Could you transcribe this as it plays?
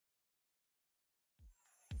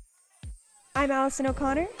I'm Allison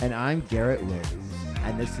O'Connor. And I'm Garrett Liz.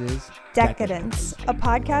 And this is Decadence, a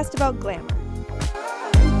podcast about glamour. I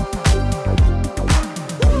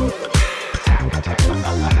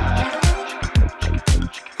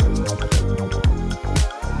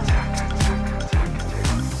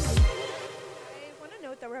want to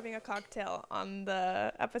note that we're having a cocktail on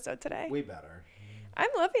the episode today. We better. I'm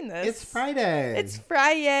loving this. It's Friday. It's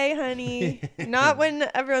Friday, honey. Not when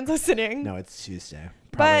everyone's listening. No, it's Tuesday.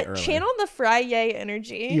 But early. channel the Friday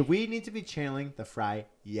energy. Yeah, we need to be channeling the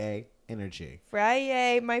Friday energy.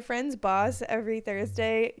 Friday, my friend's boss every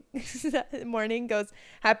Thursday morning goes,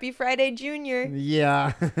 "Happy Friday, Junior."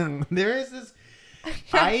 Yeah. There is this.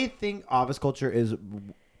 I think office culture is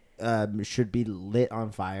should be lit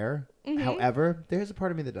on fire. Mm-hmm. However, there's a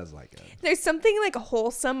part of me that does like it. There's something like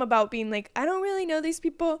wholesome about being like, I don't really know these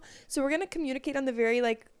people, so we're gonna communicate on the very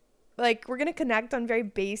like we're gonna connect on very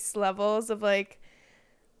base levels of like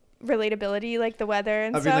relatability, like the weather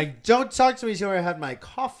and I'd stuff. be like, don't talk to me till I had my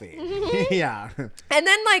coffee. Mm-hmm. Yeah. And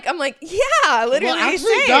then like I'm like, yeah, literally. Well,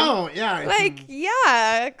 actually, same. don't. Yeah. Like,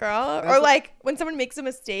 yeah, girl. Or like when someone makes a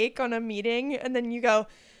mistake on a meeting and then you go,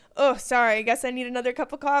 "Oh, sorry, I guess I need another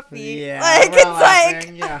cup of coffee." Yeah. Like it's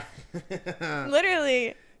laughing. like Yeah.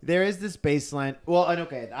 literally. There is this baseline. Well, and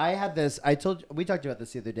okay, I had this. We talked about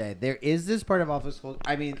this the other day. There is this part of office culture.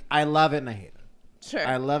 I mean, I love it and I hate it. Sure.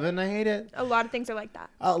 I love it and I hate it. A lot of things are like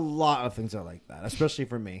that. A lot of things are like that, especially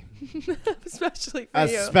for me. Especially for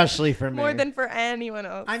you. Especially for me. More than for anyone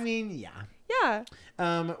else. I mean, yeah. Yeah.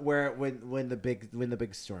 When the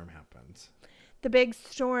big storm happened. The big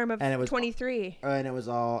storm of And it was 23. And it was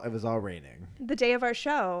all raining. The day of our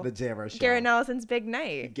show. The day of our show. Garrett and Allison's big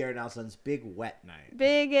night. Garrett and Allison's big wet night.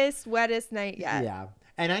 Biggest, wettest night yet. Yeah.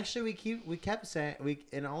 And actually we kept saying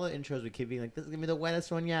in all the intros we keep being like, this is gonna be the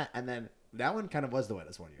wettest one yet, and then that one kind of was the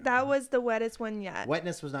wettest one yet. That was the wettest one yet.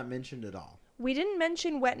 Wetness was not mentioned at all. We didn't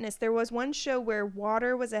mention wetness. There was one show where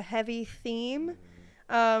water was a heavy theme.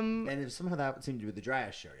 And somehow that seemed to be the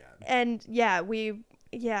driest show yet. And yeah,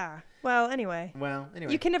 Well, anyway.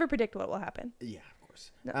 You can never predict what will happen. Yeah, of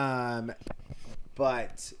course. No.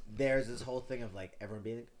 But there's this whole thing of like everyone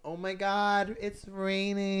being like, "Oh my God, it's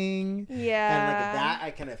raining." Yeah. And like that,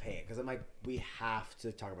 I kind of hate because I'm like, we have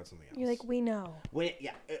to talk about something else. You're like, we know.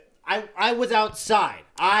 I was outside.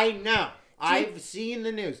 I know. I've seen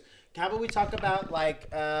the news. How about we talk about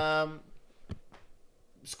like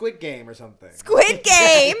Squid Game or something? Squid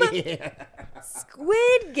Game? Yeah.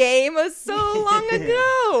 Squid Game was so long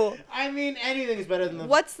ago. I mean, anything's better than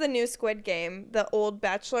What's the new Squid Game? The Old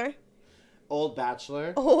Bachelor? Old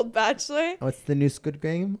Bachelor. Old Bachelor? What's the new Squid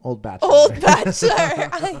Game? Old Bachelor. Old Bachelor.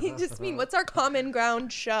 I just mean, what's our common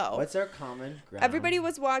ground show? What's our common ground? Everybody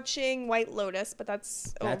was watching White Lotus, but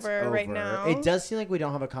that's over right now. It does seem like we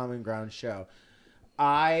don't have a common ground show.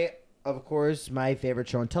 Of course, my favorite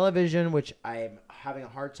show on television, which I'm having a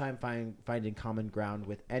hard time finding common ground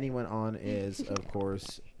with anyone on, is, of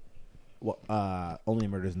course, Only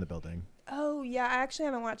Murders in the Building. Oh, yeah. I actually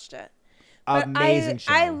haven't watched it. Amazing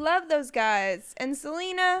show. I love those guys. And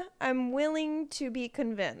Selena, I'm willing to be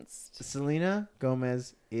convinced. Selena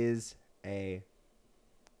Gomez is a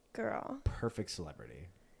girl. Perfect celebrity.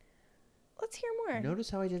 Let's hear more. Notice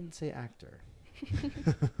how I didn't say actor.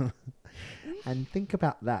 And think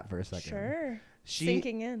about that for a second. Sure.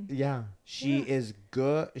 Sinking in. Yeah. She is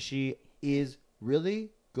good. She is really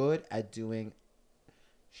good at doing.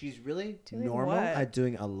 She's really normal at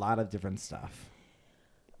doing a lot of different stuff.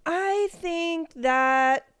 I think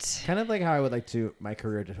that kind of like how I would like my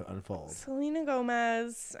career to unfold. Selena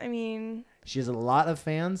Gomez, I mean, she has a lot of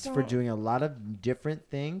fans for doing a lot of different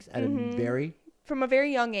things at from a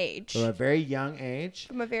very young age. From a very young age.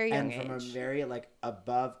 From a very young age. And from a very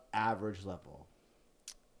above average level.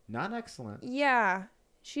 Not excellent. Yeah.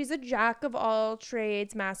 She's a jack of all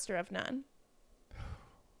trades, master of none.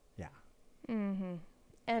 Yeah. Mm-hmm.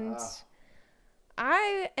 And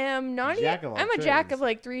I am not even. I'm a jack of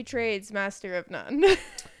like 3 trades, master of none.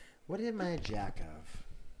 What am I a jack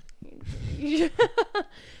of?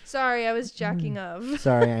 Sorry, I was jacking of.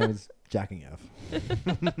 Sorry, I was jacking of.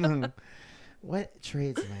 What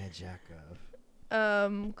trades am I a jack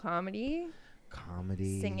of? Comedy.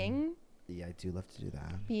 Singing. Yeah, I do love to do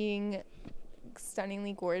that. Being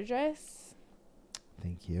stunningly gorgeous.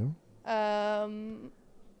 Thank you.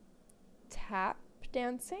 Tap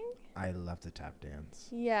dancing. I love to tap dance.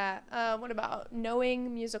 Yeah. What about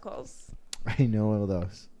knowing musicals? I know all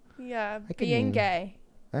those. Yeah. Being gay.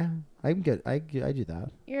 I'm good. I do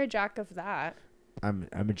that. You're a jack of that. I'm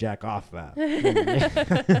a jack off that.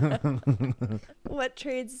 What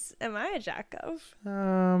trades am I a jack of?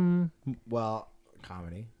 Well,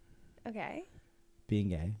 comedy. Okay. Being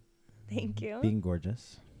gay. Thank you. Being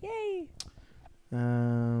gorgeous. Yay.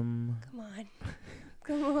 Um, Come on.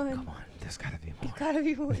 Come on. Come on. There's got to be more. You gotta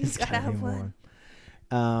be more. You There's gotta gotta be have one.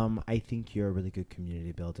 more. I think you're a really good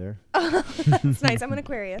community builder. That's nice. I'm an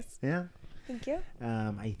Aquarius. Yeah. Thank you.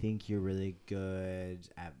 I think you're really good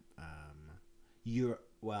at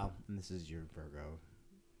and this is your Virgo.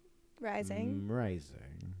 Rising.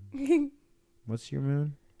 Rising. What's your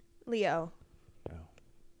moon? Leo. Oh.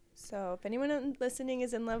 So if anyone listening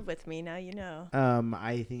is in love with me, now you know.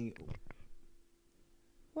 I think.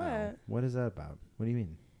 What? Oh, what is that about? What do you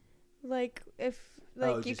mean? Like if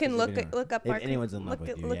you just can 'cause look up if our anyone's in love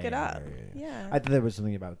with you, look yeah, it yeah, up. yeah. Yeah. I thought there was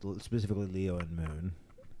something about specifically Leo and Moon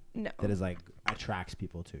No. that is like attracts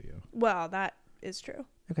people to you. Well, that is true.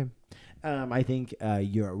 Okay. I think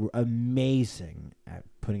you're amazing at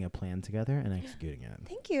putting a plan together and executing it.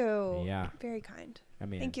 Thank you. Yeah. Very kind. I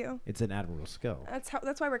mean, Thank you. It's an admirable skill. That's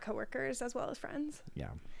why we're coworkers as well as friends. Yeah.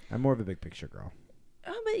 I'm more of a big picture girl.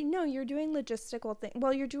 Oh, but no, you're doing logistical thing.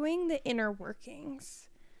 Well, you're doing the inner workings.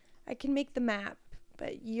 I can make the map,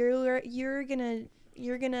 but you're gonna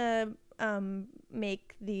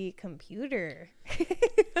make the computer.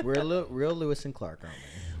 We're real Lewis and Clark, aren't we?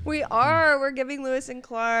 We are. We're giving Lewis and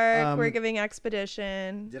Clark. We're giving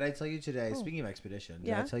Expedition. Did I tell you today? Speaking of Expedition, did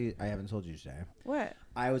Yeah. I tell you? I haven't told you today. What?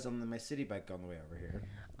 I was on my city bike on the way over here.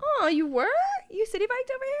 Oh, you were? You city biked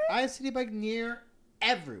over here? I city bike near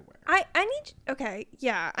everywhere. I need. Okay,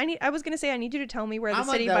 yeah. I was gonna say I need you to tell me where the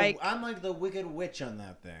city bike. I'm like the Wicked Witch on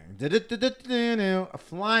that thing.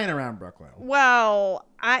 Flying around Brooklyn. Well,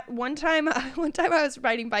 one time I was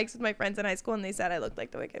riding bikes with my friends in high school, and they said I looked like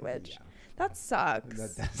the Wicked Witch. Yeah. That sucks.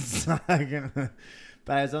 That does suck.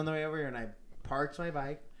 But I was on the way over here and I parked my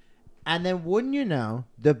bike. And then wouldn't you know,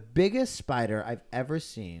 the biggest spider I've ever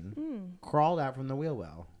seen crawled out from the wheel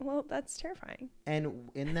well. Well, that's terrifying. And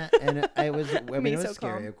in that, and I was, I mean, it was so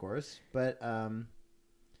scary, calm. of course, but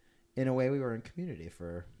in a way, we were in community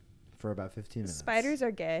for about 15 minutes. Spiders are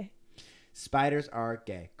gay. Spiders are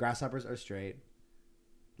gay. Grasshoppers are straight.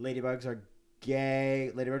 Ladybugs are gay.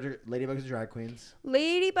 Ladybugs are drag queens.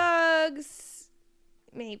 Ladybugs,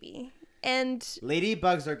 maybe. And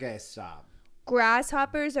Ladybugs are gay. Stop.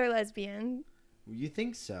 grasshoppers are lesbian. You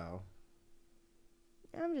think so?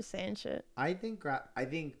 I'm just saying shit. I think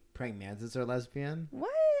praying mantises are lesbian. What?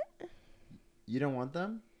 You don't want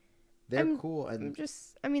them? They're cool. And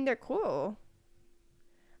they're cool.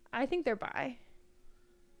 I think they're bi.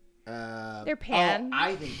 They're Oh, pan.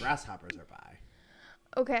 I think grasshoppers are bi.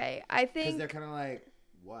 Okay, I Because think. they're kind of like,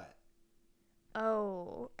 what?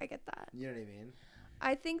 Oh, I get that. You know what I mean?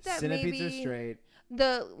 I think that Centipedes maybe are straight.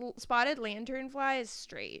 the spotted lanternfly is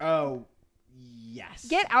straight. Oh, yes.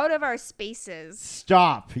 Get out of our spaces.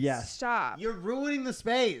 Stop. Yes. Stop. You're ruining the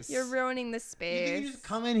space. You're ruining the space. You just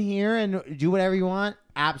come in here and do whatever you want?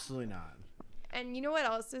 Absolutely not. And you know what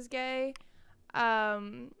else is gay?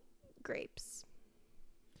 Grapes.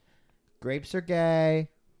 Grapes are gay.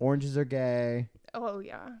 Oranges are gay. Oh,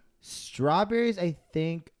 yeah. Strawberries, I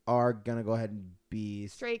think, are going to go ahead and be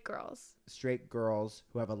Straight girls. straight girls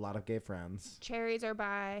who have a lot of gay friends. Cherries are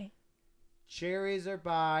bi. Cherries are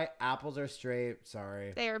bi. Apples are straight.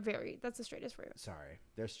 Sorry. They are that's the straightest fruit. Sorry.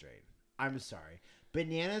 They're straight. I'm sorry.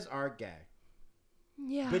 Bananas are gay.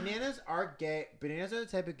 Yeah. Bananas are gay. Bananas are the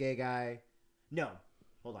type of gay guy. No.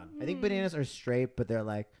 Hold on. I think bananas are straight, but they're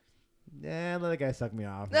like, let the guy suck me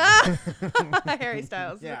off. Harry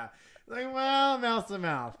Styles. Yeah. Like, well, mouth's a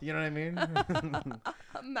mouth. You know what I mean?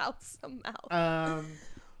 A mouth's a mouth.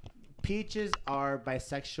 Peaches are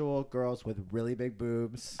bisexual girls with really big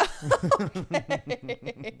boobs.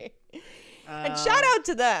 Okay. And shout out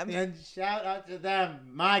to them. And shout out to them,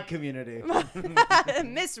 my community.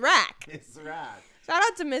 Miss Rack. It's rad. Shout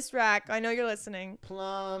out to Miss Rack. I know you're listening.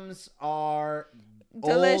 Plums are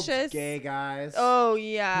Delicious. old gay guys Oh,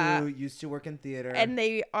 yeah. who used to work in theater. And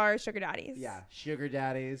they are sugar daddies. Yeah, sugar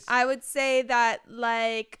daddies. I would say that,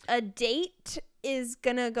 like, a date is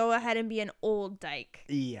going to go ahead and be an old dyke.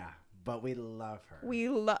 Yeah, but we love her.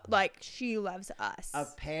 She loves us. A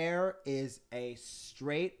pear is a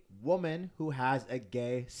straight woman who has a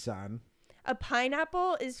gay son. A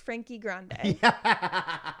pineapple is Frankie Grande.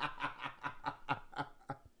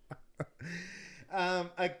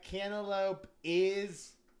 A cantaloupe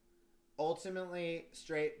is ultimately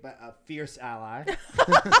straight, but a fierce ally.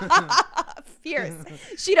 Fierce.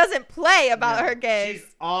 She doesn't play about her gays.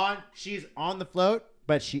 She's on the float,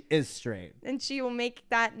 but she is straight. And she will make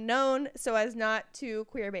that known so as not to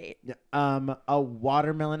queer bait. A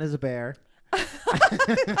watermelon is a bear.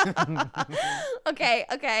 Okay.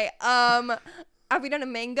 Have we done a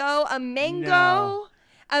mango? No.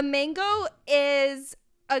 A mango is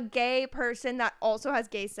a gay person that also has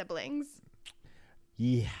gay siblings.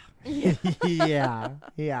 Yeah.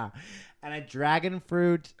 Yeah. And a dragon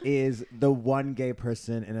fruit is the one gay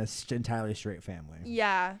person in a entirely straight family.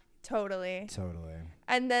 Yeah, totally.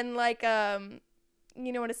 And then like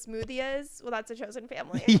you know what a smoothie is? Well, that's a chosen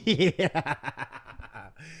family. Yeah.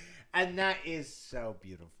 And that is so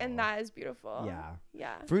beautiful.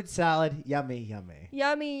 Yeah. Fruit salad, yummy. Yummy.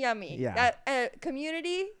 Yeah.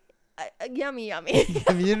 Community, yummy.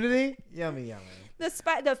 Community, yummy.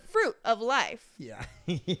 The fruit of life. Yeah.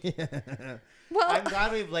 Well, I'm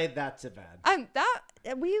glad we've laid that to bed.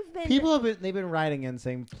 People they've been writing in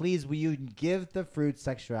saying, please, will you give the fruit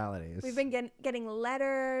sexualities? We've been getting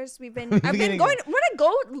letters. When I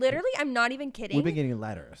go, literally, I'm not even kidding. We've been getting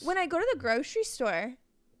letters. When I go to the grocery store,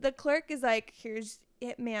 the clerk is like, here's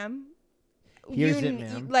it, ma'am. Here's it,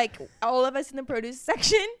 ma'am. Like all of us in the produce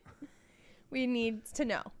section, we need to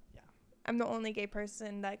know. Yeah. I'm the only gay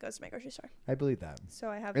person that goes to my grocery store. I believe that. So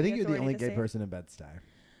I think you're the only gay person in Bed-Stuy.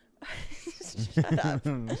 Shut up.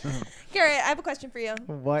 Garrett, I have a question for you.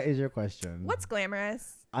 What is your question? What's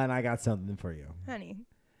glamorous? And I got something for you. Honey.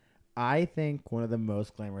 I think one of the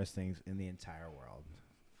most glamorous things in the entire world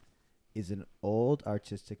is an old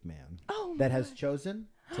artistic man that has chosen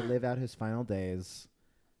to live out his final days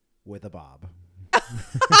with a bob.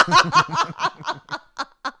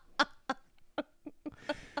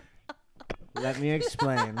 Let me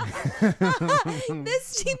explain. This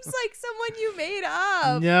seems like someone you made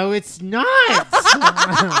up. No, it's not.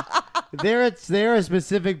 They're a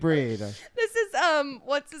specific breed. This is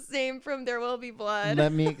what's his name from There Will Be Blood?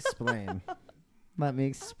 Let me explain.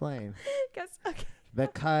 Okay.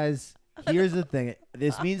 Because here's the thing.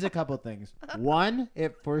 This means a couple things. One,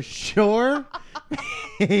 it for sure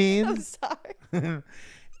means I'm sorry.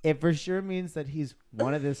 It for sure means that he's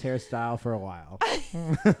wanted this hairstyle for a while.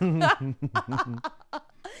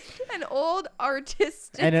 An old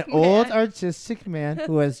artistic man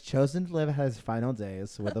who has chosen to live his final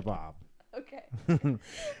days with a bob. Okay.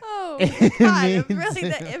 Oh, God. Really,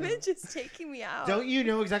 the image is taking me out. Don't you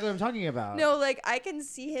know exactly what I'm talking about? No, like, I can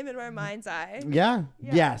see him in my mind's eye. Yeah.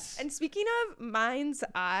 Yes. And speaking of mind's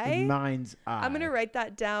eye. I'm going to write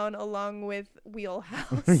that down along with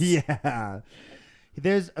wheelhouse. Yeah.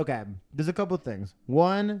 There's a couple of things.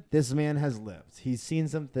 One, this man has lived. He's seen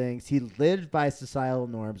some things. He lived by societal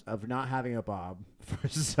norms of not having a bob for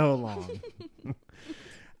so long.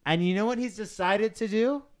 And you know what he's decided to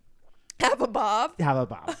do? Have a bob.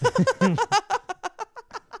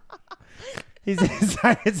 He's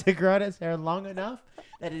decided to grow out his hair long enough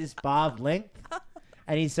that it is bob length.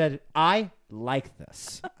 And he said, I like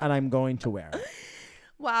this, and I'm going to wear it.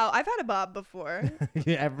 Wow, I've had a bob before.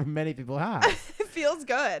 Yeah, many people have. It feels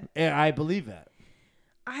good. Yeah, I believe it.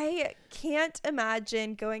 I can't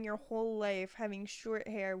imagine going your whole life having short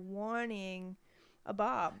hair, wanting a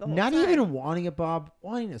bob the whole Not time. even wanting a bob,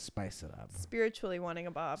 wanting to spice it up. Spiritually wanting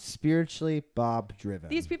a bob. Spiritually bob driven.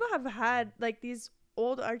 These people have had, like, these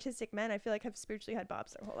old artistic men, I feel like, have spiritually had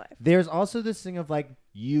bobs their whole life. There's also this thing of, like,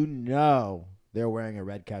 they're wearing a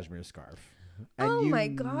red cashmere scarf. And my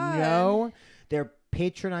God. They're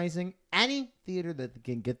patronizing any theater that they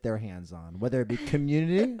can get their hands on, whether it be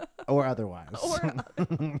community or otherwise. I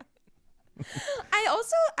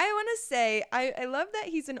want to say, I love that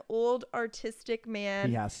he's an old artistic man.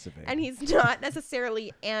 He has to be. And he's not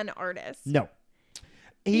necessarily an artist. No.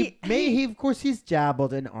 He of course he's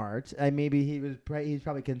dabbled in art, and maybe he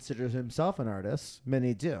probably considers himself an artist.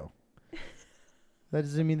 Many do. That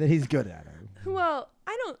doesn't mean that he's good at it. Well,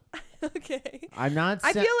 I don't. Okay. I'm not.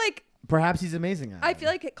 I feel like perhaps he's amazing at it. I feel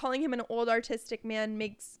like calling him an old artistic man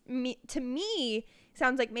makes to me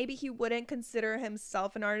sounds like maybe he wouldn't consider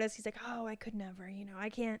himself an artist. He's like, oh, I could never. I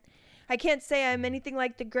can't say I'm anything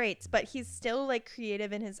like the greats, but he's still like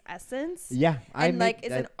creative in his essence. Yeah,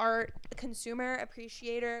 is an art consumer,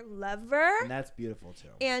 appreciator, lover, and that's beautiful too.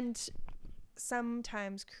 And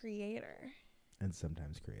sometimes creator.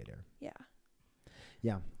 Yeah.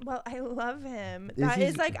 Yeah. Well, I love him. That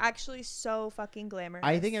is like actually so fucking glamorous.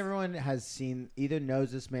 I think everyone has either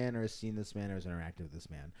knows this man or has seen this man or has interacted with this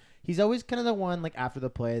man. He's always kind of the one like after the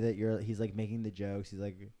play that he's like making the jokes. He's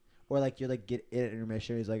like, or like you're like get in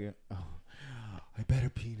intermission. He's like, oh, I better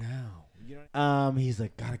pee now. You know. He's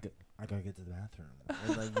like, I gotta get to the bathroom.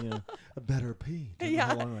 Or like, I better pee. Don't know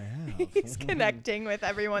how long I have. He's connecting with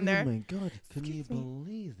everyone there. Oh my God! Can you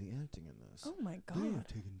believe the acting in this? Oh my God!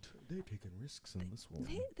 They've taken risks in this one.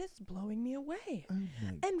 This is blowing me away. Oh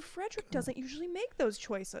and Frederick doesn't usually make those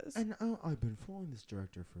choices. And I've been following this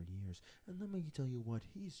director for years, and let me tell you what,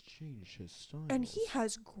 he's changed his style. And he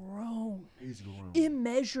has grown. He's grown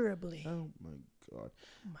immeasurably. Oh my God!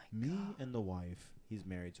 Oh my Me God. and the wife He's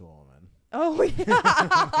married to a woman. Oh, yeah.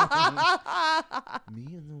 Me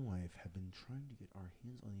and the wife have been trying to get our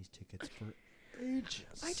hands on these tickets for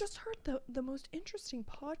ages. I just heard the most interesting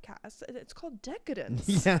podcast. It's called Decadence.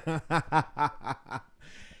 Yeah.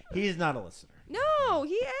 He's not a listener. No,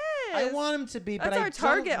 he is. I want him to be, but That's I our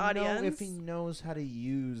target don't know audience. if he knows how to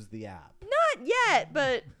use the app. Not yet,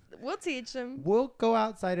 but we'll teach him. We'll go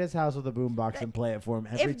outside his house with a boombox and play it for him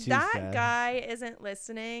every Tuesday. If that guy isn't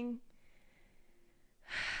listening,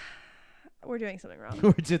 we're doing something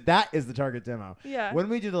wrong. That is the target demo. Yeah. When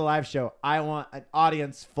we do the live show, I want an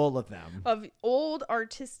audience full of them. Of old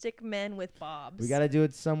artistic men with bobs. We got to do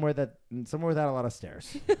it somewhere without a lot of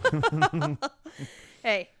stairs.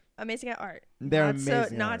 Hey, amazing at art. They're not amazing.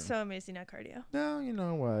 So, not so amazing at cardio. No, you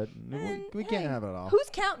know what? We can't have it all. Who's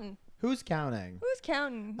counting? Who's counting? Who's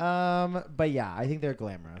counting? But yeah, I think they're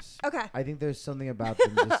glamorous. Okay. I think there's something about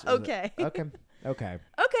them. Just Okay. Okay. Okay.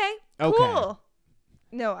 Okay. Cool.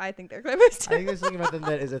 No, I think they're glamorous too. I think there's something about them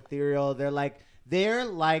that is ethereal. They're like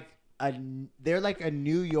a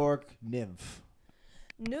New York nymph.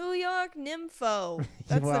 New York Nympho.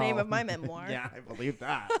 That's the name Well, of my memoir. Yeah, I believe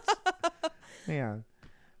that. Yeah.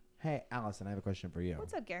 Hey, Allison, I have a question for you.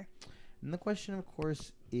 What's up, Gare? And the question, of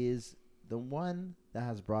course, is the one that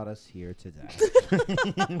has brought us here today.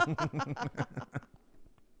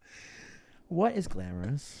 What is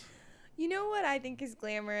glamorous? You know what I think is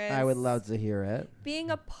glamorous? I would love to hear it.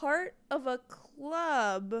 Being a part of a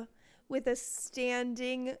club with a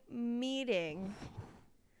standing meeting,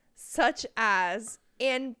 such as,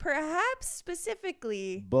 and perhaps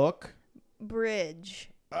specifically, Book. bridge.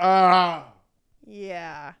 Ah.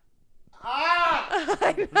 Yeah. Ah.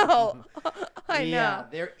 I know. I Yeah, know.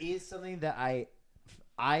 there is something that I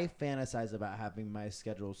fantasize about having my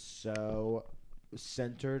schedule so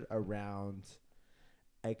centered around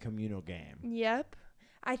a communal game. Yep.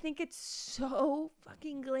 I think it's so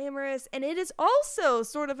fucking glamorous. And it is also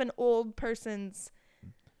sort of an old person's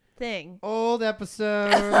thing. Old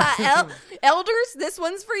episode. Elders, this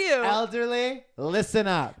one's for you. Elderly, listen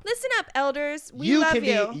up. Listen up, elders. We love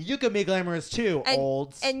you. You can be glamorous too,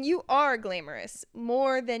 olds. And you are glamorous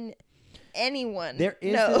more than anyone There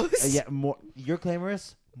is knows. more. You're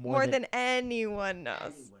glamorous more than anyone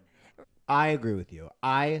knows. I agree with you.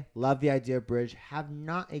 I love the idea of bridge. Have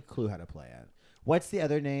not a clue how to play it. What's the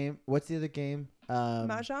other name? What's the other game?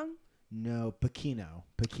 Mahjong? No, Pekino.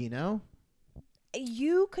 Pekino?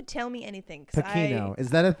 You could tell me anything. Pekino.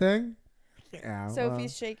 Is that a thing? Yeah.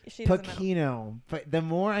 Sophie's shake. She doesn't know. Pekino. But the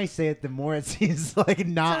more I say it, the more it seems like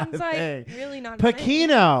not Sounds a like thing. really not a thing.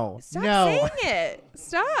 Pekino. Stop No. saying it.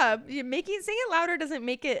 Stop. You're saying it louder doesn't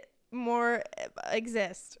make it more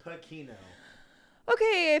exist. Pekino.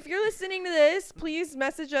 Okay, if you're listening to this, please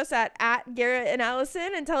message us at Garrett and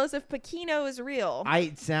Allison and tell us if Pekino is real.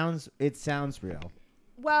 It sounds real.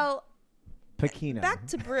 Well, Pekino. back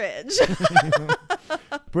to bridge.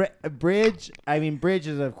 Bridge. I mean, bridge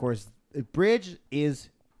is of course. Bridge is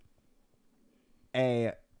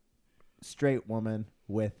a straight woman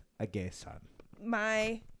with a gay son.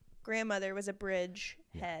 My grandmother was a bridge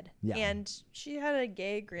head, Yeah. and she had a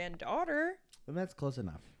gay granddaughter. And that's close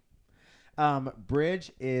enough.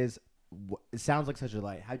 Bridge is. It sounds like such a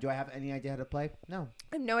light. Do I have any idea how to play? No.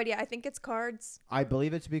 I have no idea. I think it's cards. I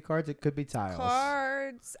believe it to be cards. It could be tiles.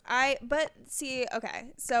 Cards. But see,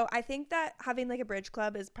 okay. So I think that having like a bridge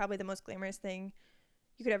club is probably the most glamorous thing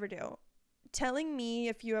you could ever do. Telling me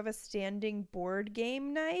if you have a standing board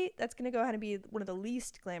game night, that's going to go ahead and be one of the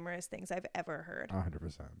least glamorous things I've ever heard.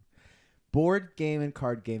 100%. Board game and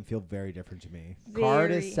card game feel very different to me.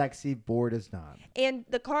 Card is Very. sexy. Board is not. And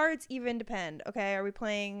the cards even depend. Okay, are we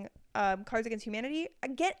playing Cards Against Humanity?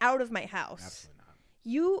 Get out of my house.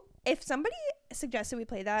 Absolutely not. If somebody suggested we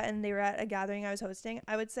play that and they were at a gathering I was hosting,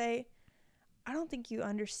 I would say, I don't think you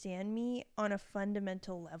understand me on a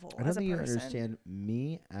fundamental level. I don't as think a you person. understand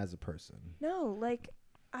me as a person. No, like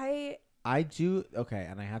I do. Okay,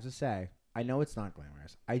 and I have to say, I know it's not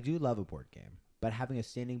glamorous. I do love a board game, but having a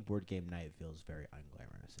standing board game night feels very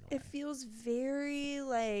unglamorous. In a It way. feels very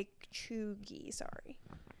like chuggy. Sorry.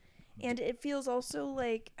 And it feels also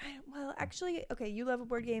like, well, actually, okay, you love a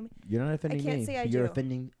board game. You're not offending can't me. say I You're do.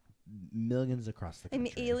 offending millions across the I'm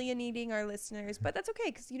country. alienating our listeners, but that's okay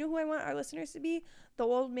because you know who I want our listeners to be? The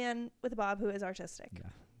old man with a bob who is artistic. Yeah.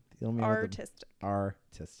 The only one with Artistic. the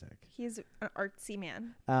artistic. He's an artsy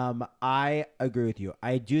man. I agree with you.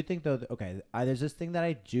 I do think though. There's this thing that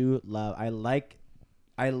I do love. I like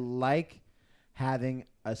having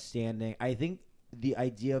a standing. I think the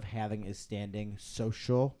idea of having a standing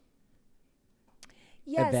social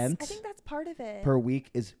Yes, event I think that's part of it. per week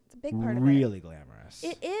is It's a big part of it. really glamorous.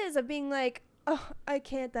 It is of being like, Oh, I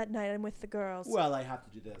can't that night. I'm with the girls. Well, I have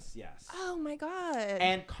to do this. Yes. Oh my god.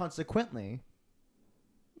 And consequently,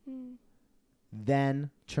 Mm. then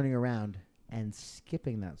turning around and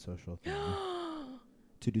skipping that social thing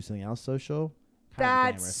to do something else social.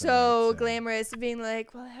 That's so glamorous. Being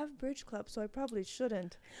like, well, I have bridge club, so I probably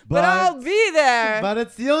shouldn't. But But I'll be there. But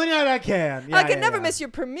it's the only night I can. Yeah, I can never miss your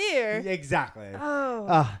premiere. Exactly.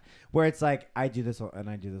 Oh. Where it's like I do this all the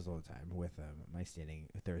time with my standing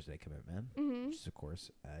Thursday commitment, which is of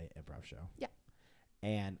course a improv show. Yeah.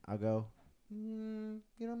 And I'll go. I'm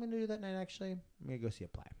gonna do that night. Actually, I'm gonna go see a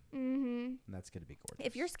play. And that's gonna be gorgeous.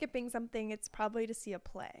 If you're skipping something, it's probably to see a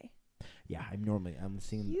play. Yeah, I'm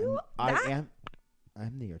seeing.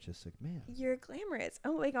 I'm the artistic man. You're glamorous.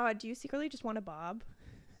 Oh my god, do you secretly just want a bob?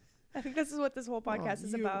 I think this is what this whole podcast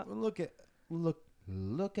is about. Look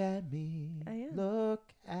at me. I am.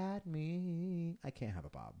 Look at me. I can't have a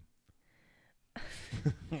bob.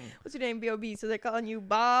 What's your name, B.O.B.? So they're calling you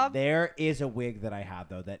Bob? There is a wig that I have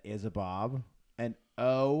though that is a bob, and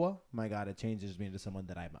oh my god, it changes me into someone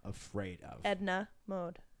that I'm afraid of. Edna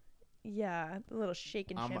mode. Yeah, a little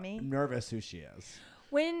shake and shimmy. I'm nervous who she is.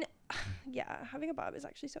 Having a bob is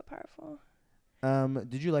actually so powerful.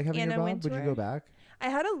 Did you like having Anna your bob? Wintour. Would you go back? I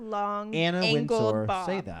had a long Anna angled Wintour, bob.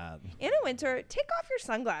 say that. Anna Wintour, take off your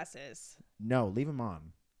sunglasses. No, leave them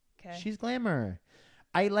on. Okay. She's glamour.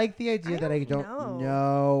 I like the idea that I don't know.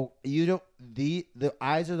 know. You don't. The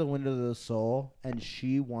eyes are the window of the soul, and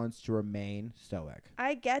she wants to remain stoic.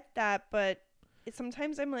 I get that, but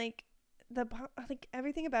sometimes I'm like,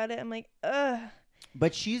 everything about it, I'm like, ugh.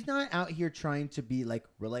 But she's not out here trying to be like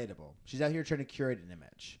relatable. She's out here trying to curate an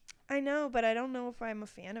image. I know, but I don't know if I'm a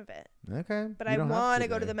fan of it. Okay. But I want to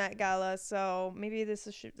go to the Met Gala, so maybe this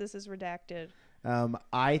is redacted.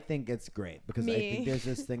 I think it's great because I think there's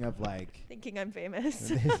this thing of like thinking I'm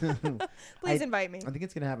famous. Please invite me. I think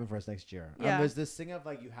it's gonna happen for us next year. Yeah. There's this thing of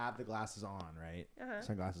like you have the glasses on, right?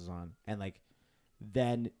 Sunglasses on, and like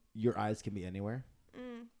then your eyes can be anywhere,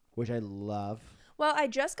 which I love. Well, I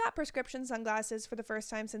just got prescription sunglasses for the first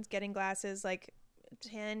time since getting glasses like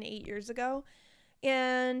 8 years ago.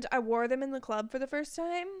 And I wore them in the club for the first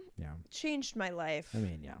time. Yeah. Changed my life. I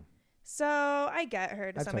mean, yeah. So I get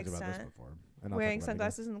her to I've some talked extent. about this before. Wearing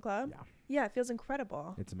sunglasses in the club? Yeah. Yeah, it feels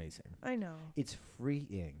incredible. It's amazing. I know. It's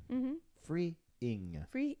freeing. Freeing.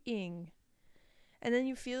 Freeing. And then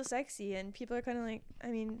you feel sexy and people are kind of like, I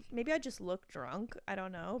mean, maybe I just look drunk. I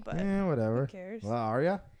don't know, but whatever. Who cares? Well, are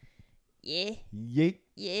ya? Yeah. Yeet.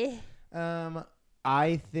 Yeah.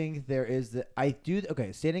 I think there is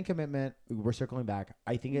standing commitment, we're circling back.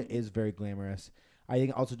 I think it is very glamorous. I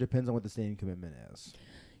think it also depends on what the standing commitment is.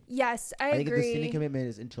 Yes, I think agree. if the standing commitment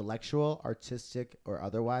is intellectual, artistic, or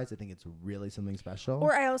otherwise, I think it's really something special.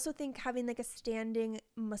 Or I also think having like a standing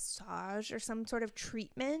massage or some sort of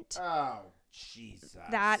treatment. Oh, Jesus.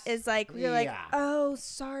 That is like, you're like, oh,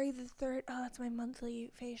 sorry, that's my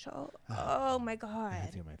monthly facial. Oh my God. I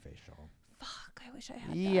have to get my facial. Fuck, I wish I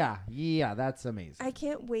had that. Yeah, that's amazing. I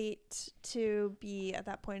can't wait to be at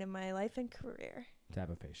that point in my life and career. To have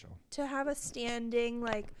a facial. To have a standing,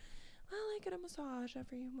 like, well, I get a massage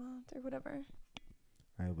every month or whatever.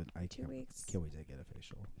 I 2 weeks. Can't wait to get a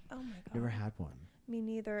facial. Oh my God. Never had one. Me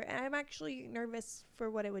neither. And I'm actually nervous for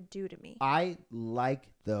what it would do to me. I like,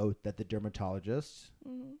 though, that the dermatologist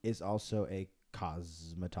is also a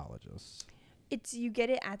cosmetologist. You get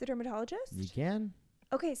it at the dermatologist? You can.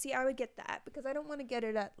 Okay, see, I would get that because I don't want to get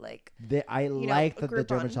it at like. I like that the Groupon.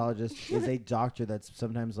 dermatologist is a doctor that's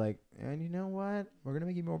sometimes like, and you know what? We're gonna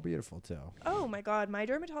make you more beautiful too. Oh my God, my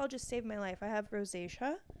dermatologist saved my life. I have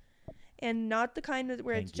rosacea, and not the kind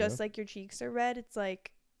where it's just like your cheeks are red. It's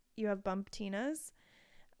like you have bumptinas,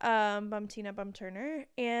 bumptina, bump Turner,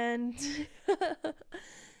 and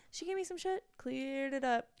she gave me some shit, cleared it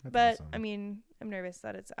up. That's but awesome. I mean, I'm nervous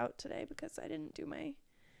that it's out today because I didn't do my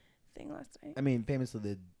thing last night. I mean,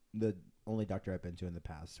 famously, the only doctor I've been to in the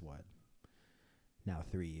past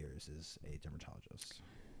 3 years is a dermatologist.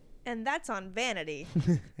 And that's on Vanity.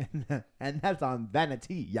 and that's on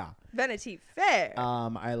Vanity, yeah. Vanity Fair.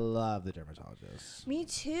 I love the dermatologists. Me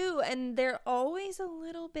too, and they're always a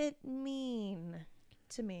little bit mean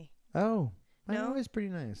to me. Oh, No? I'm always pretty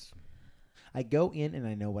nice. I go in and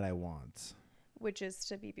I know what I want. Which is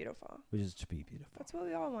to be beautiful. That's what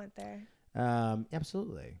we all want there.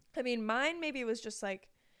 Absolutely. I mean, mine maybe was just like,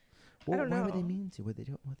 Well, I don't know. Why would they mean to? What they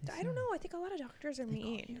don't? What they? I don't know. I think a lot of doctors are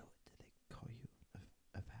mean. Did they call you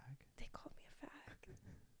a fag? They called me a fag.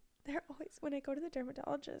 They're always, when I go to the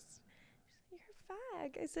dermatologist, she's like, you're a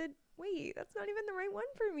fag. I said, wait, that's not even the right one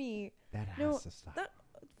for me. That has to stop.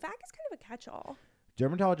 Fag is kind of a catch-all.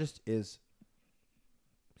 Dermatologist is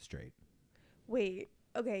straight. Wait,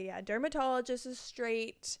 Okay, yeah. Dermatologist is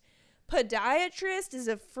straight. Podiatrist is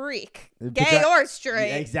a freak. Gay or straight.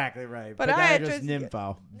 Yeah, exactly right. Podiatrist.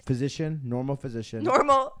 Nympho. Physician, normal physician.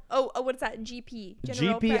 Normal. Oh, what's that? GP.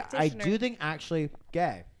 General GP, I practitioner. do think actually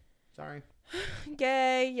gay. Sorry.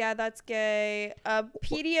 Gay. Yeah, that's gay. A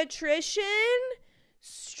pediatrician,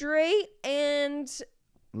 straight and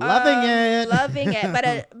Loving it. Loving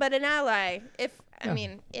it. But an ally. I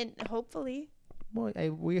mean, hopefully. Well,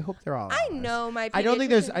 we hope they're all. I allies. know my. I don't think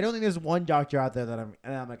there's one doctor out there that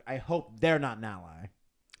I'm like, I hope they're not an ally.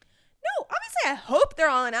 No, obviously I hope they're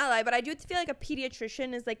all an ally, but I do feel like a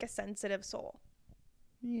pediatrician is like a sensitive soul.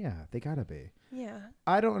 Yeah, they gotta be. Yeah.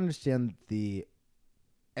 I don't understand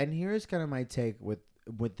and here's kind of my take with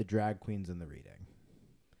the drag queens and the reading.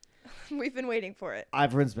 We've been waiting for it.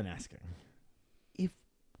 Everyone's been asking. If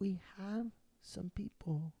we have some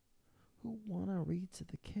people who want to read to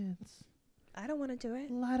the kids, I don't want to do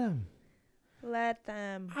it. let them. Let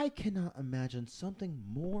them. I cannot imagine something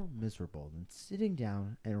more miserable than sitting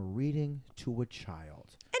down and reading to a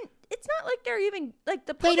child. And it's not like they're even like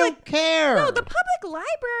the They public. don't care. No, the public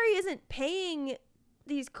library isn't paying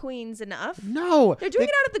these queens enough. No. They're doing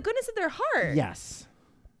it out of the goodness of their heart. Yes.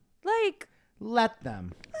 Like, let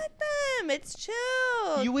them. let them. It's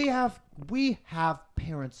chill. We have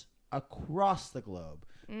parents across the globe.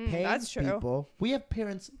 Paying that's true. people. We have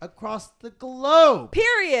parents across the globe.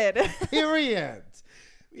 Period. Period.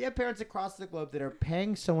 We have parents across the globe that are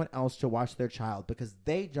paying someone else to watch their child because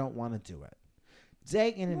they don't want to do it. Day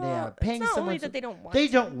in and day out. Paying it's not someone only that they don't want they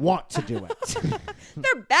to. don't want to do it.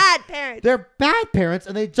 They're bad parents. They're bad parents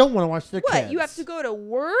and they don't want to watch their kids. What? You have to go to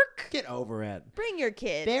work? Get over it. Bring your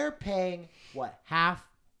kid. They're paying half,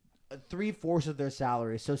 3/4 of their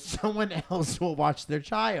salary so someone else will watch their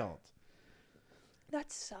child. That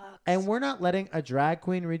sucks. And we're not letting a drag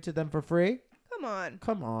queen read to them for free? Come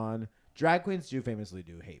on. Drag queens famously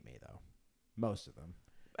hate me, though. Most of them.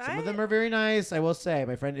 Some of them are very nice, I will say.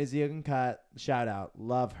 My friend Izzy Cut, shout out.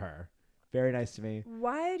 Love her. Very nice to me.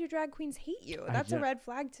 Why do drag queens hate you? That's a red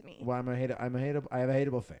flag to me. Well, I have a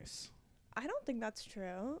hateable face. I don't think that's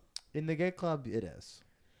true. In the gay club, it is.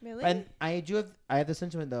 Really? And I have the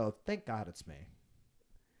sentiment, though, thank God it's me.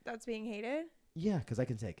 That's being hated? Yeah, because I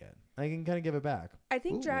can take it. I can kind of give it back. I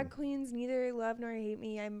think drag queens neither love nor hate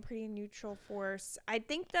me. I'm a pretty neutral force. I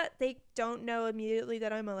think that they don't know immediately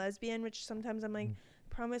that I'm a lesbian, which sometimes I'm like,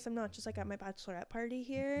 promise I'm not just like at my bachelorette party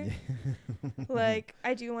here. Like,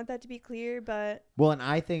 I do want that to be clear, but... Well, and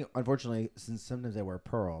I think, unfortunately, since sometimes I wear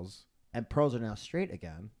pearls, and pearls are now straight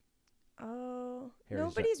again. Oh.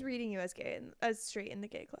 Nobody's reading you as gay, as straight in the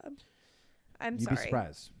gay club. I'm sorry. You'd be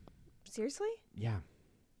surprised. Seriously? Yeah.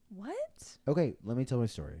 What? Okay, let me tell my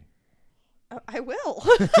story. I will.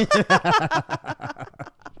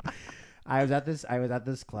 I was at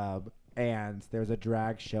this club and there was a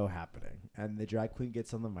drag show happening and the drag queen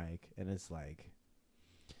gets on the mic and it's like,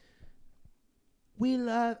 we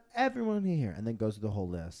love everyone here, and then goes through the whole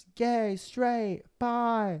list: gay, straight,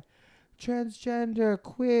 bi, transgender,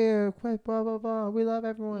 queer, blah blah blah. We love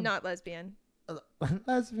everyone. Not lesbian.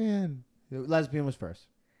 Lesbian. Lesbian was first.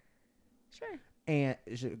 Sure. And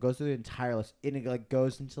it goes through the entire list, and it like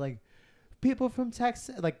goes into like people from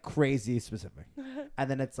Texas, like crazy specific. And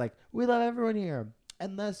then it's like, we love everyone here,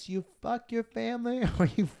 unless you fuck your family or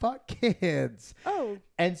you fuck kids. Oh.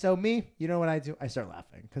 And so me, you know what I do? I start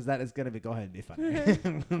laughing because that is gonna go ahead and be funny.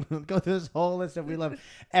 Go through this whole list of we love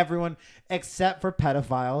everyone except for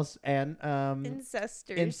pedophiles and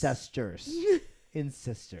incestors.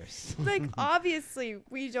 Incestors. Like, obviously,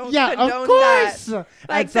 we don't condone of course. That.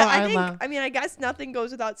 Like, so I guess nothing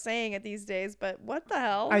goes without saying it these days, but what the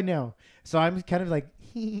hell? I know. So I'm kind of like,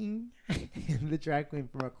 and the drag queen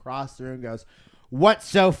from across the room goes, "What's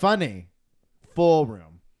so funny?" Full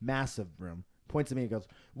room, massive room. Points at me and goes,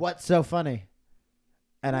 "What's so funny?"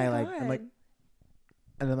 And I'm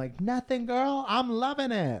like, "Nothing, girl. I'm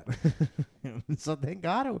loving it." So thank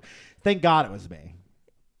God it was me.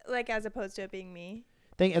 Like, as opposed to it being me.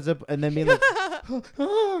 And then being like,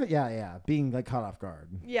 oh, yeah, being like caught off guard.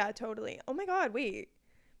 Yeah, totally. Oh my God, wait.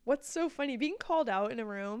 What's so funny? Being called out in a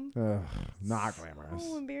room. Ugh, not glamorous.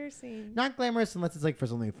 So embarrassing. Not glamorous unless it's like for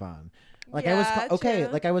something fun. Like yeah, I was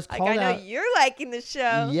I was called out. I know you're liking the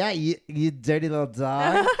show. Yeah, you dirty little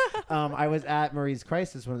dog. I was at Marie's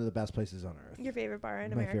Crisis, one of the best places on earth. Your favorite bar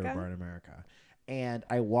in America? My favorite bar in America. And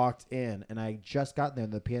I walked in, and I just got there,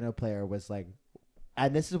 and the piano player was like,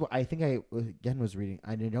 and this is what I think I, again, was reading.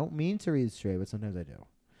 I don't mean to read straight, but sometimes I do.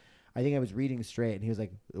 I think I was reading straight, and he was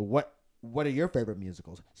like, What are your favorite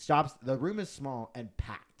musicals? Stops. The room is small and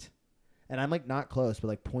packed. And I'm like not close, but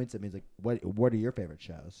like points at me. He's like, What are your favorite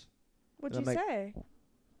shows? What'd you say?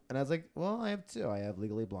 And I was like, well, I have two. I have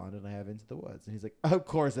Legally Blonde and I have Into the Woods. And he's like, of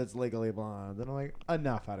course it's Legally Blonde. And I'm like,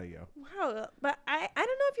 enough out of you. Wow. But I don't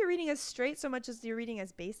know if you're reading as straight so much as you're reading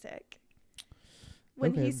as basic.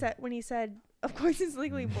 When Okay. he said, of course it's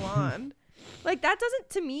Legally Blonde. Like, that doesn't,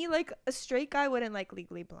 to me, like, a straight guy wouldn't like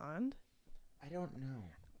Legally Blonde. I don't know.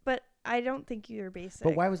 But I don't think you're basic.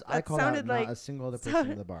 But why was I That called out sounded not like- a single other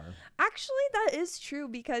person in the bar? Actually, that is true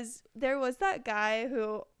because there was that guy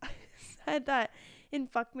who said that in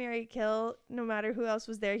Fuck, Marry, Kill, no matter who else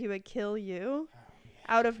was there, he would kill you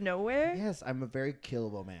out of nowhere. Yes, I'm a very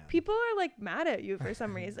killable man. People are like mad at you for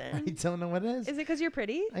some I reason. don't know what it is. Is it because you're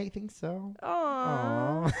pretty? I think so.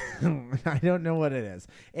 Aww. Aw. I don't know what it is.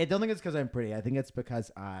 I don't think it's because I'm pretty. I think it's because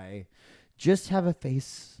I just have a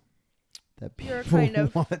face that You're people kind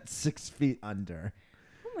of- want 6 feet under.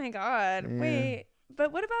 Oh my god. Yeah. Wait.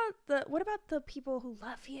 But what about the people who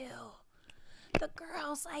love you? The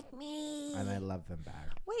girls like me. And I love them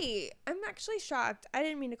back. Wait, I'm actually shocked. I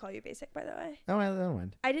didn't mean to call you basic, by the way. Oh, I don't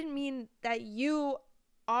mind. I didn't mean that you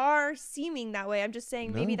are seeming that way. I'm just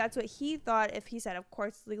saying maybe No. that's what he thought if he said, of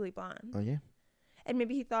course, Legally Blonde. Oh, yeah? And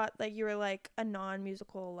maybe he thought like you were like a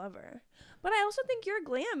non-musical lover. But I also think you're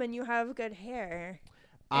glam and you have good hair.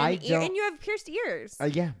 I And don't. and you have pierced ears.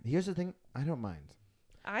 Yeah, here's the thing. I don't mind.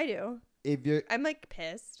 I do. If I'm like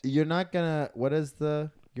pissed. you're not gonna, what is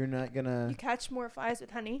the, you're not gonna, You catch more flies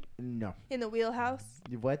with honey no. in the wheelhouse.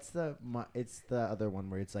 What's it's the other one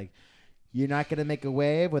where it's like, you're not gonna make a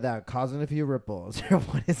wave without causing a few ripples. Or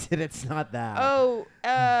what is it? It's not that. Oh,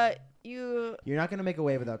 You're not gonna make a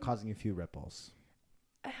wave without causing a few ripples.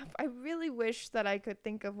 I really wish that I could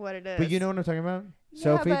think of what it is. But you know what I'm talking about? Yeah,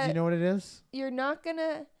 Sophie, do you but- know what it is? You're not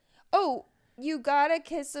gonna. Oh, you gotta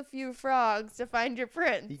kiss a few frogs to find your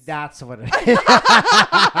prince. That's what it is.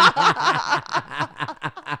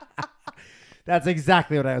 That's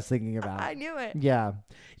exactly what I was thinking about. I knew it. Yeah.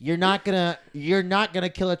 You're not gonna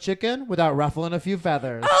kill a chicken without ruffling a few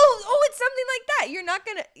feathers. Oh, it's something like that. You're not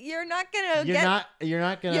gonna You're not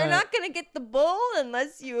gonna get the bull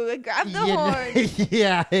unless you grab the you horn.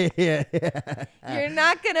 yeah. You're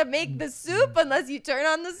not gonna make the soup unless you turn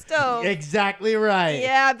on the stove. Exactly right.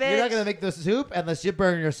 Yeah, bitch. You're not gonna make the soup unless you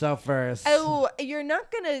burn yourself first. Oh, you're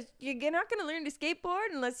not gonna learn to skateboard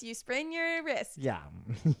unless you sprain your wrist. Yeah.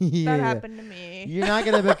 That happened to me. You're not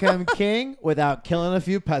gonna become king without killing a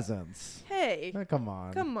few peasants. Hey, Oh, come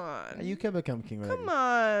on. come on. You can become king without. Come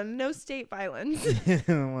on. No state violence.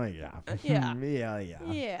 Well, yeah. Yeah. Yeah.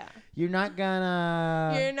 Yeah. You're not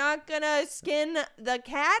gonna. You're not gonna skin the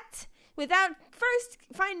cat without first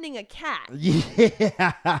finding a cat.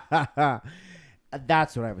 Yeah.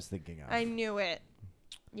 That's what I was thinking of. I knew it.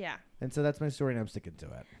 Yeah. And so that's my story, and I'm sticking to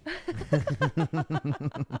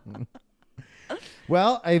it.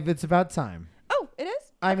 Well, it's about time. Oh, it is?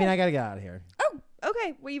 I mean, Okay. I gotta get out of here. Oh,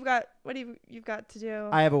 okay. Well, what do you've got to do?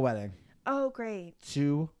 I have a wedding Oh, great.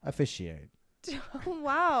 to officiate. Oh,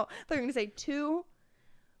 wow. I thought you were gonna say 2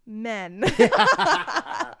 men.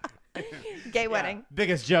 Gay wedding.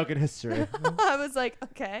 Biggest joke in history. I was like,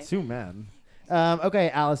 okay. 2 men. Okay,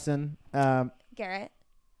 Allison. Garrett.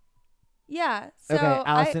 Yeah. So Okay,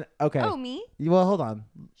 Allison. Okay. Oh, me? Well, hold on.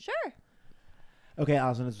 Sure. Okay,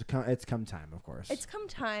 Allison. It's come time, of course. It's come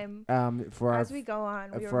time For as we go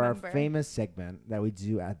on. We our remember. famous segment that we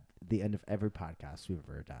do at the end of every podcast we've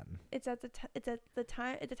ever done. It's at the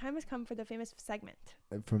time has come for the famous segment.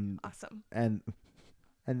 From Awesome. and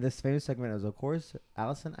this famous segment is, of course,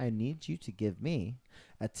 Allison, I need you to give me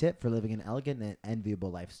a tip for living an elegant and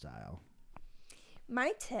enviable lifestyle.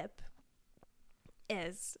 My tip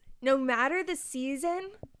is no matter the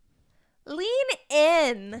season, lean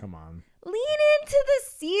in. Come on. Lean into the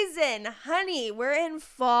season, honey. We're in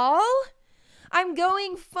fall. I'm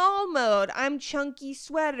going fall mode. I'm chunky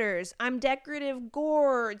sweaters. I'm decorative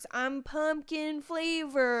gourds. I'm pumpkin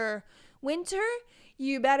flavor. Winter,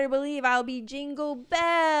 you better believe I'll be jingle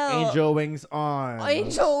bell. Angel wings on.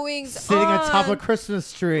 Angel wings Sitting on. atop a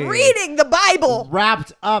Christmas tree. Reading the Bible.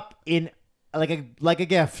 Wrapped up in like a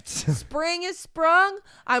gift. Spring is sprung.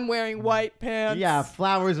 I'm wearing white pants. Yeah,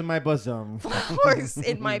 flowers in my bosom. Flowers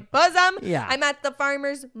in my bosom. Yeah. I'm at the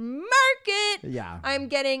farmer's market. Yeah. I'm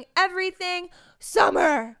getting everything.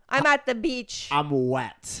 Summer. I'm at the beach. I'm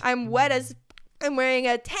wet. I'm wet as I'm wearing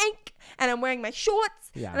a tank and I'm wearing my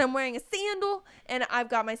shorts Yeah. and I'm wearing a sandal and I've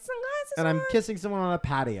got my sunglasses And on. I'm kissing someone on a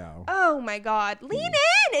patio. Oh my God. Lean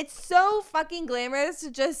in. It's so fucking glamorous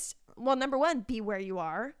to just, well, number 1, be where you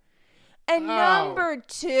are. And number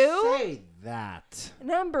 2, Say that.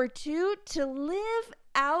 to live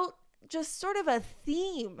out just sort of a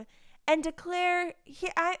theme and declare,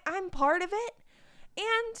 here, I'm part of it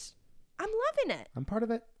and I'm loving it. I'm part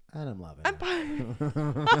of it. and I'm loving I'm it.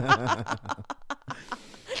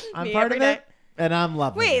 I'm Me part every of it, day. and I'm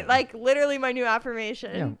loving it. Wait, like literally my new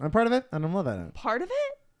affirmation. Yeah, I'm part of it, and I'm loving it. Part of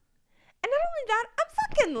it? And not only that, I'm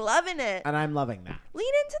fucking loving it. And I'm loving that.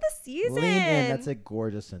 Lean into the season. Lean in. That's a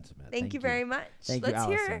gorgeous sentiment. Thank you very much. Thank Let's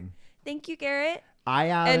you, hear it. Allison. Thank you, Garrett. I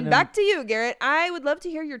have And back to you, Garrett. I would love to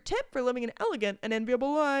hear your tip for living an elegant and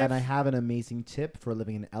enviable life. And I have an amazing tip for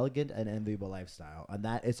living an elegant and enviable lifestyle. And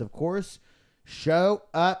that is, of course, show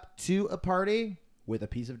up to a party with a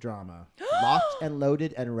piece of drama. Locked and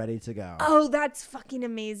loaded and ready to go. Oh, that's fucking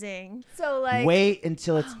amazing. So, like... Wait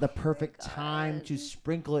until it's the perfect time to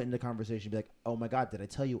sprinkle it into conversation. Be like, oh my God, did I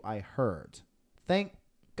tell you I heard? Thank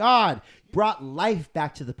God. Brought life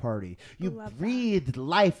back to the party. You breathed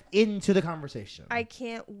life into the conversation. I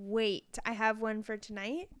can't wait. I have one for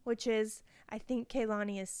tonight, which is, I think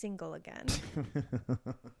Kaylani is single again.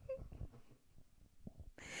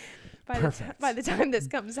 By the time this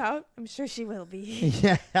comes out, I'm sure she will be.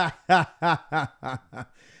 Yeah.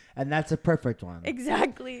 And that's a perfect one.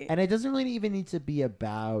 Exactly. And it doesn't really even need to be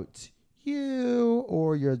about you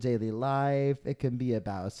or your daily life. It can be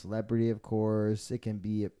about a celebrity, of course. It can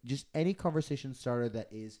be just any conversation starter that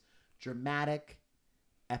is dramatic,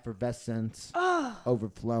 effervescent,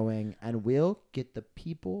 overflowing, and will get the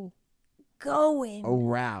people going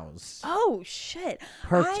aroused. Oh shit.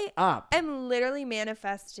 Perked up. I'm literally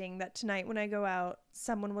manifesting that tonight when I go out,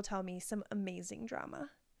 someone will tell me some amazing drama.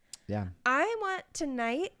 Yeah. I want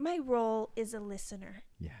tonight, my role is a listener.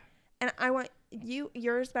 Yeah. And I want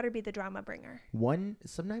yours better be the drama bringer.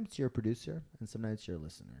 Sometimes you're a producer and sometimes you're a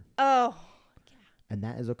listener. Oh, yeah. And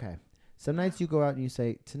that is okay. Some nights you go out and you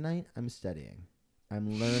say, tonight I'm studying.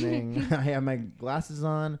 I'm learning. I have my glasses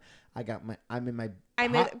on. I've got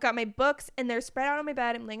my books and they're spread out on my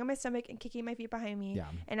bed. I'm laying on my stomach and kicking my feet behind me. Yeah.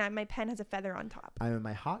 And my pen has a feather on top. I'm in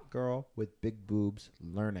my hot girl with big boobs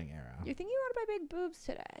learning era. You think you want to buy big boobs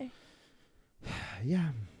today?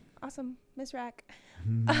 Yeah. Awesome. Miss Rack.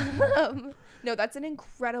 No, that's an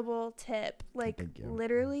incredible tip. Like,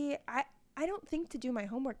 literally, I don't think to do my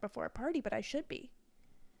homework before a party, but I should be.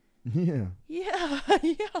 Yeah. Yeah.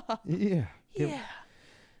 Yeah. Yeah.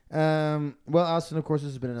 Well, Allison, of course,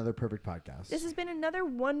 this has been another perfect podcast. This has been another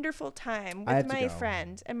wonderful time with my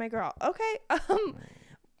friend and my girl. Okay.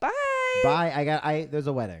 Bye. Bye. There's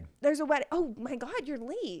a wedding. There's a wedding. Oh my God, you're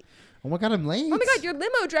late. Oh my God, I'm late. Oh my God, your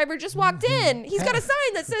limo driver just walked in. He's got a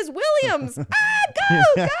sign that says Williams.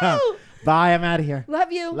 Go. Bye, I'm out of here.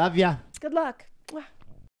 Love you. Love ya. Good luck.